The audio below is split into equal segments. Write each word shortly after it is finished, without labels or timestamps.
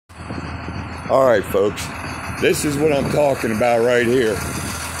All right, folks, this is what I'm talking about right here.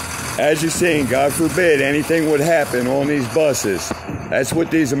 As you've seen, God forbid anything would happen on these buses. That's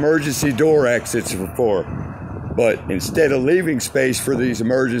what these emergency door exits are for. But instead of leaving space for these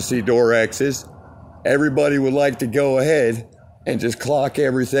emergency door exits, everybody would like to go ahead and just clock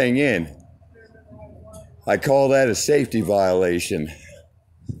everything in. I call that a safety violation.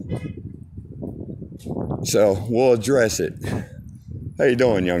 So we'll address it. How you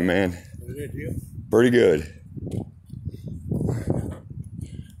doing, young man? Good, you? Pretty good.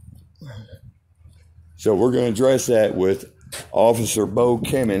 So we're going to address that with Officer Bo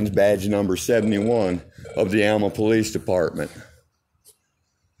Kimmons, badge number 71 of the Alma Police Department.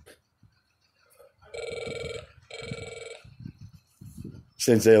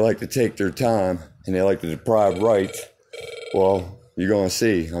 Since they like to take their time and they like to deprive rights, well, you're going to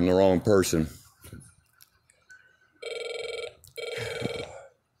see I'm the wrong person.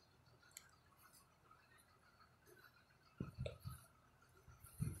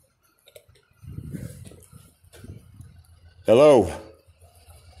 Hello.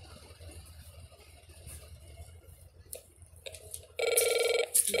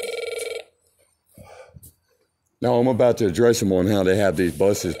 No, I'm about to address them on how they have these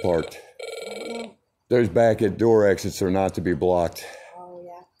buses parked. Those back at door exits are not to be blocked. Oh,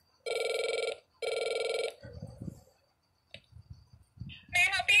 yeah. May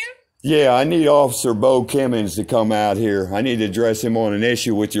I help you? Yeah, I need Officer Bo Kimmons to come out here. I need to address him on an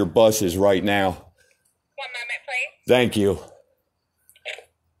issue with your buses right now. 1 moment, please. Thank you.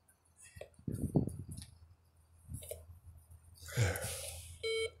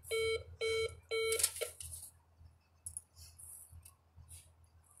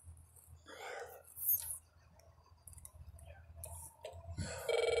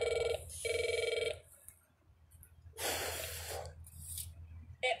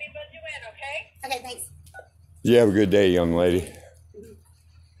 Let me put you in, okay? Okay, thanks. You have a good day, young lady.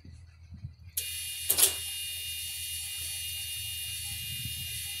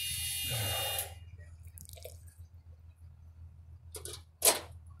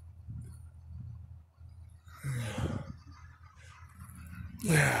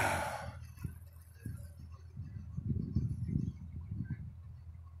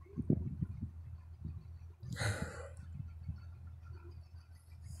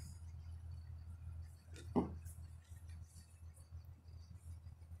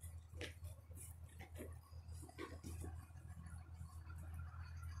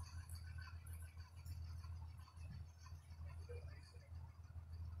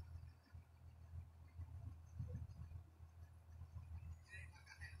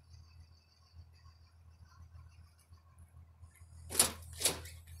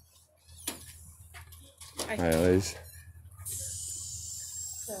 Hi, ladies.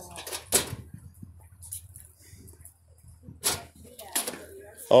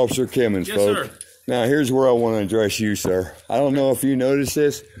 Officer Kimmons, Yes, folks. sir. Now, here's where I want to address you, sir. I don't know if you noticed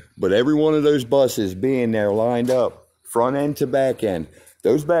this, but every one of those buses being there lined up, front end to back end,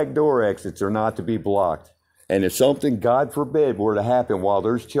 those back door exits are not to be blocked. And if something, God forbid, were to happen while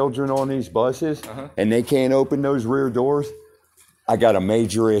there's children on these buses and they can't open those rear doors, I got a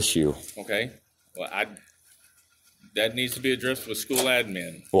major issue. Okay. Well, that needs to be addressed with school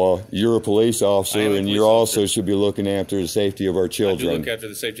admin. Well, you're a police officer, I am a and police you also officer. should be looking after the safety of our I do children. look after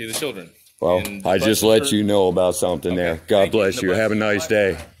the safety of the children. Well, And I just buses let are- you know about something there. Okay. God Thank you. bless The you. Have a buses- nice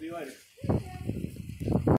day.